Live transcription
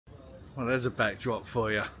Well, there's a backdrop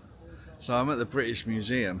for you. So I'm at the British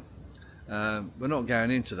Museum. We're not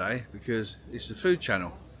going in today because it's the food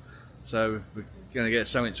channel, so we're going to get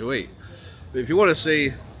something to eat. But if you want to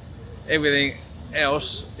see everything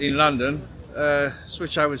else in London,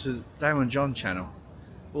 switch over to the Darren John channel.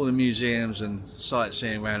 All the museums and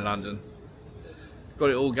sightseeing around London. Got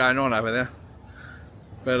it all going on over there.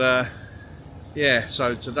 But yeah,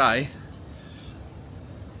 so today,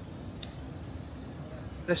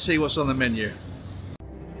 let's see what's on the menu.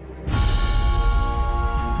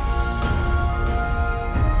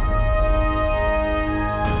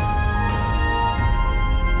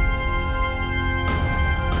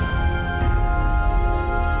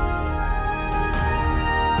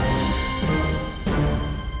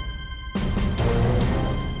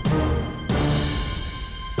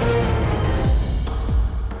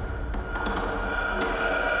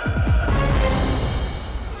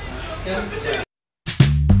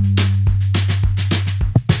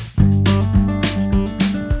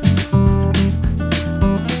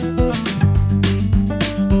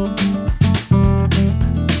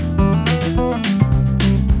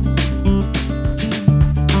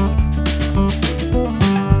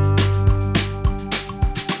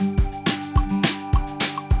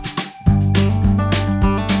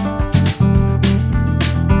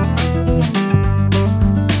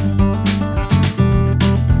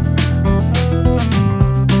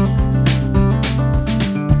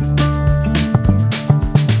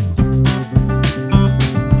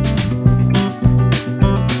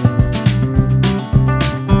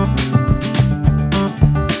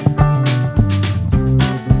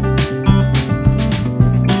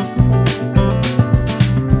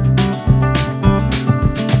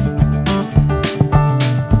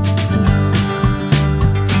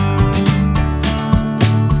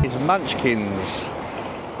 Munchkins,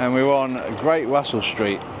 and we're on Great Russell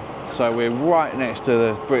Street, so we're right next to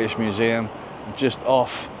the British Museum, just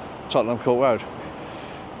off Tottenham Court Road.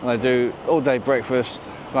 And they do all day breakfast,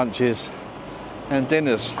 lunches and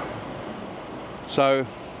dinners. So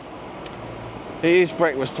it is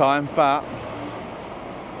breakfast time, but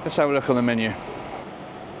let's have a look on the menu.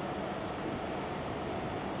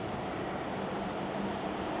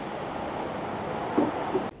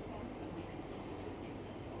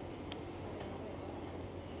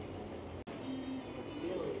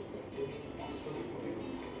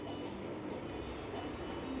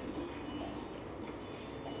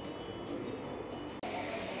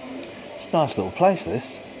 Nice little place,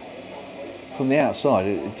 this. From the outside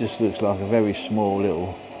it just looks like a very small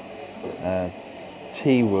little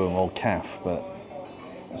tea room or cafe, but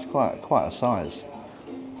it's quite a size.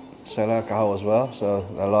 Sell alcohol as well, so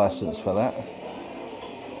they're licensed for that.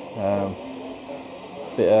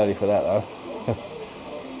 Bit early for that though.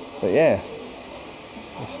 But yeah,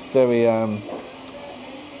 it's very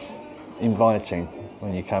inviting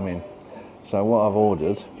when you come in. So what I've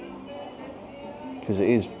ordered, because it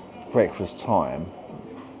is breakfast time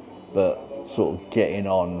but sort of getting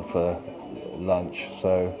on for lunch,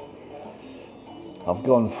 so I've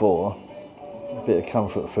gone for a bit of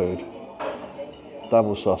comfort food.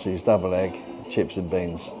 Double sausage, double egg, chips and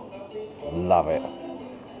beans. Love it.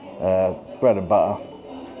 Bread and butter,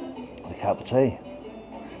 a cup of tea.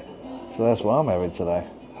 So that's what I'm having today.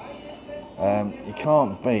 You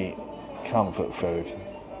can't beat comfort food.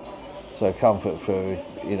 So comfort food,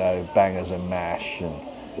 you know, bangers and mash and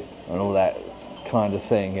all that kind of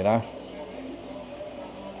thing, you know.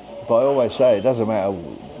 But I always say it doesn't matter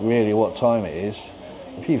really what time it is.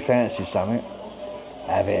 If you fancy something,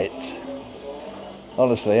 have it.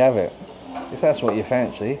 Honestly, have it. If that's what you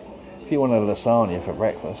fancy, if you want a lasagna for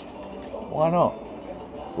breakfast, why not?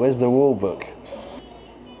 Where's the rule book?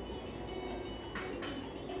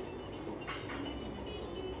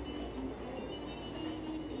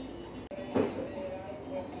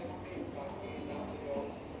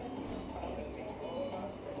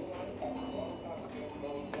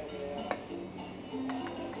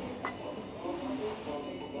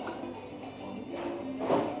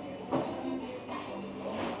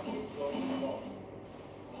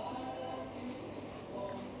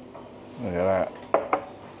 Look at that.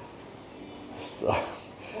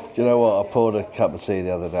 Do you know what? I poured a cup of tea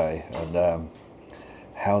the other day, and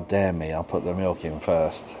how dare me, I put the milk in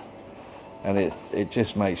first. And it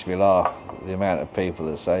just makes me laugh, the amount of people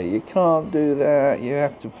that say, you can't do that, you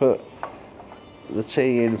have to put the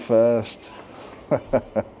tea in first.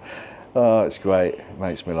 Oh, it's great, it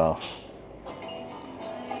makes me laugh.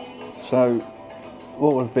 So,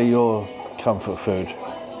 what would be your comfort food?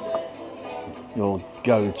 Your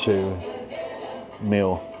go-to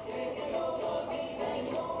meal?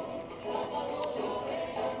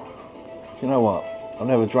 You know what? I've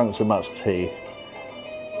never drunk so much tea.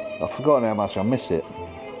 I've forgotten how much I miss it.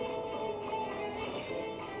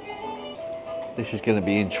 This is going to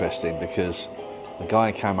be interesting because the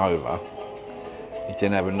guy came over, he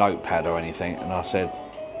didn't have a notepad or anything, and I said,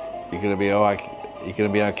 "You're going to be all right? You're going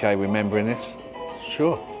to be okay remembering this?"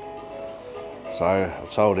 "Sure." So I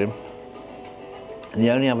told him. And the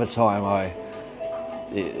only other time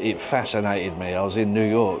it fascinated me, I was in New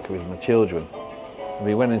York with my children.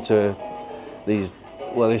 We went into this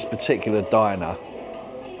particular diner,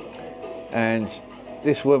 and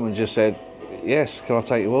this woman just said, "Yes, can I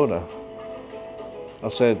take your order?" I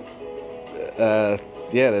said,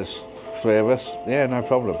 "Yeah, there's 3 of us." "Yeah, no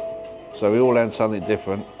problem." So we all had something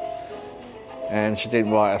different, and she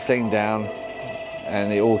didn't write a thing down,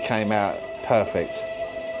 and it all came out perfect.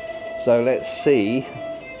 So let's see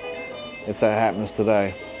if that happens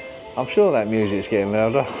today. I'm sure that music's getting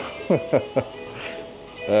louder.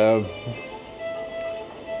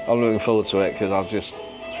 I'm looking forward to it because I just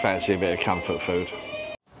fancy a bit of comfort food.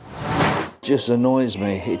 It just annoys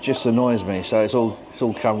me, so it's all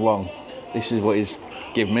come wrong. This is what he's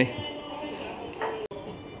given me.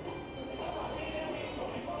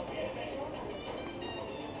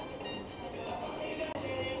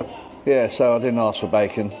 Yeah, so I didn't ask for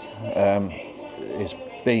bacon. It's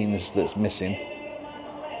beans that's missing,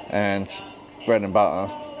 and bread and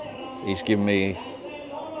butter. He's given me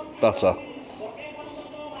butter,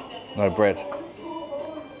 no bread.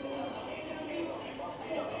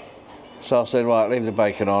 So I said, right, leave the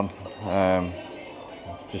bacon on,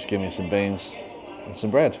 just give me some beans and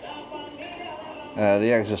some bread.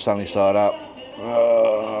 The eggs are sunny side up.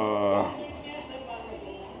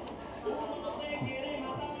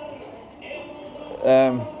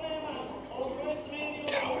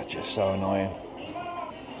 God, just so annoying.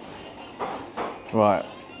 Right,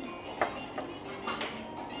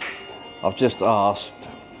 I've just asked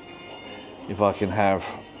if I can have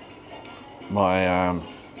my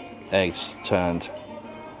eggs turned.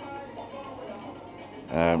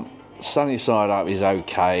 Sunny side up is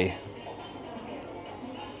okay,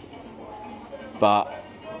 but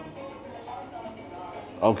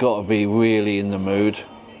I've got to be really in the mood.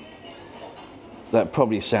 That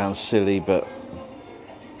probably sounds silly, but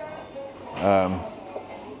I'm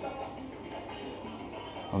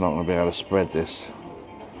not going to be able to spread this.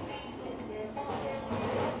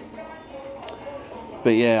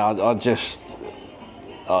 But yeah, I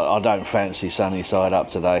don't fancy sunny side up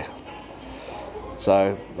today.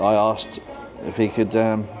 So I asked if he could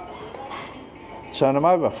turn them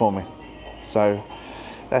over for me. So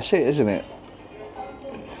that's it, isn't it?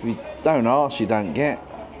 If you don't ask, you don't get.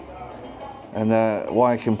 And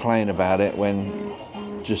why complain about it when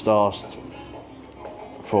just asked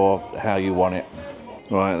for how you want it?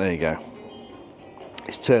 Right, there you go.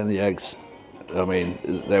 He's turned the eggs. I mean,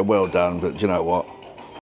 they're well done, but do you know what?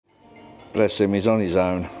 Bless him, he's on his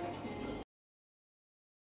own.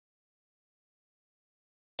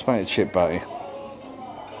 Tomato chip butty.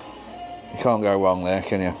 You can't go wrong there,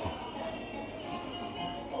 can you?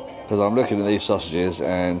 Because I'm looking at these sausages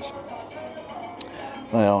and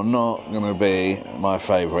they are not going to be my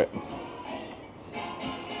favourite.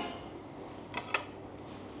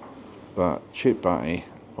 But chip butty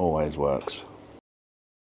always works.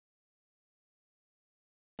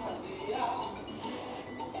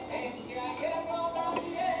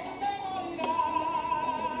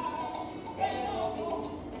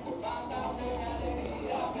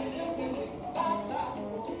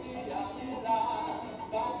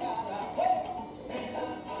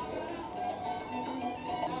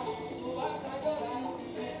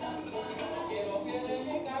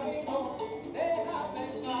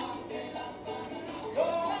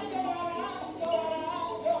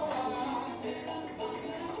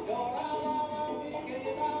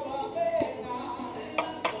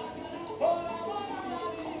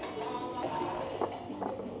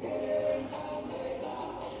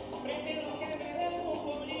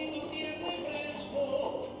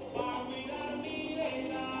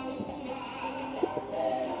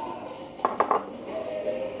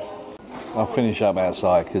 I'll finish up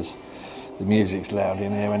outside because the music's loud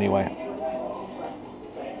in here anyway.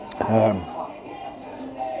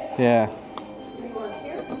 Yeah.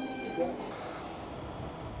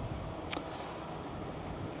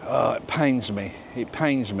 Oh, it pains me. It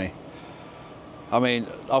pains me. I mean,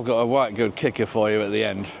 I've got a right good kicker for you at the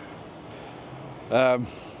end.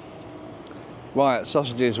 Right,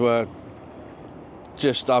 sausages were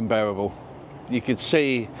just unbearable. You could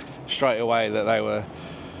see straight away that they were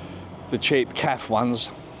the cheap calf ones.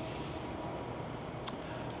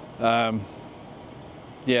 Yeah,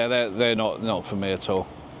 they're not for me at all.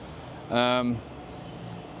 The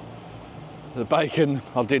bacon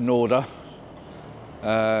I didn't order.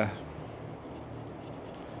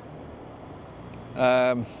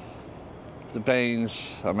 The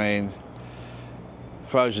beans, I mean,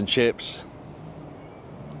 frozen chips.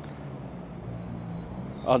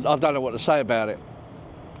 I don't know what to say about it,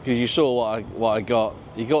 because you saw what I got.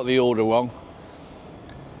 You got the order wrong.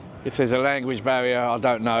 If there's a language barrier, I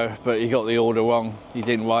don't know, but you got the order wrong. You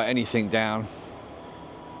didn't write anything down.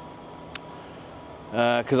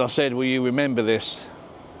 Because I said, will you remember this?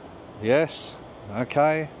 Yes,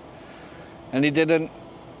 okay. And he didn't.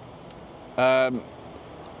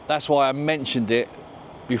 That's why I mentioned it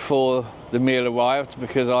before the meal arrived,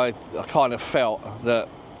 because I kind of felt that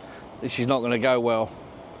this is not going to go well.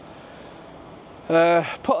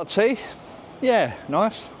 Pot of tea, yeah,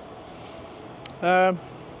 nice. I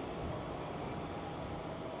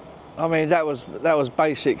mean, that was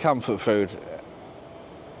basic comfort food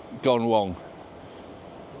gone wrong,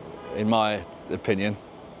 in my opinion.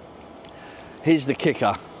 Here's the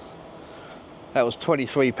kicker. That was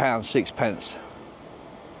 £23.06.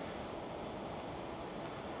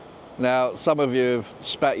 Now, some of you have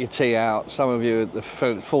spat your tea out, some of you have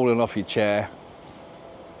fallen off your chair,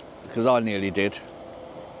 because I nearly did.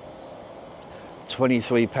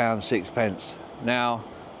 £23.06. Now,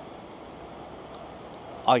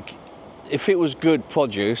 if it was good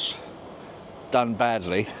produce done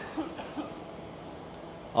badly,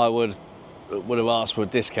 I would have asked for a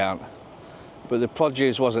discount, but the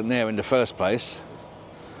produce wasn't there in the first place,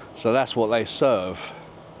 so that's what they serve.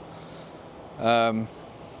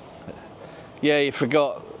 Yeah, you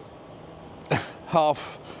forgot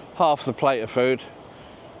half the plate of food.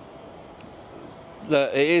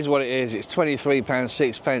 It is what it is. It's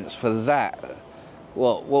 £23.06 for that.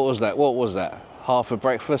 What was that? What was that? Half a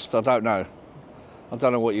breakfast? I don't know. I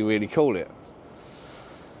don't know what you really call it.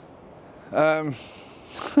 I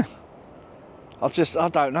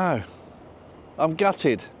don't know. I'm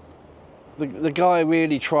gutted. The guy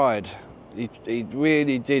really tried. He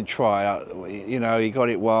really did try. You know, he got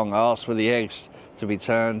it wrong. I asked for the eggs to be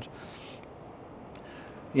turned.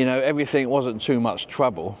 You know, everything wasn't too much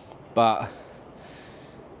trouble, but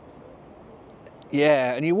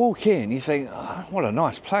yeah, and you walk in, you think, oh, what a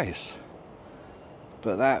nice place.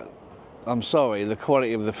 But that, I'm sorry, the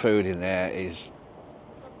quality of the food in there is,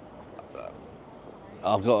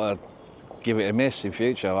 I've got to give it a miss in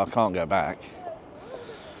future. I can't go back.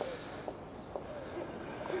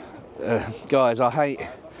 Guys, I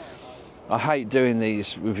hate doing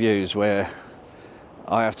these reviews where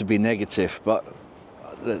I have to be negative, but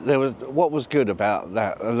what was good about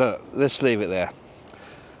that? Look, let's leave it there.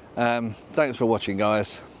 Thanks for watching,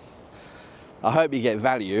 guys. I hope you get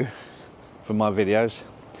value from my videos.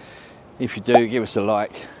 If you do, give us a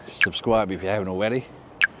like, subscribe if you haven't already.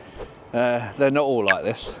 They're not all like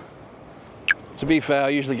this. To be fair, I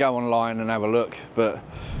usually go online and have a look, but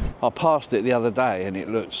I passed it the other day and it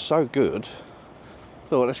looked so good.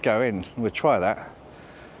 Thought, let's go in, we'll try that.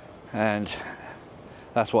 And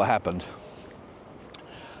that's what happened.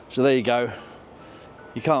 So there you go.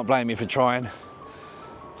 You can't blame me for trying.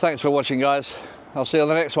 Thanks for watching, guys. I'll see you on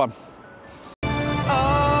the next one.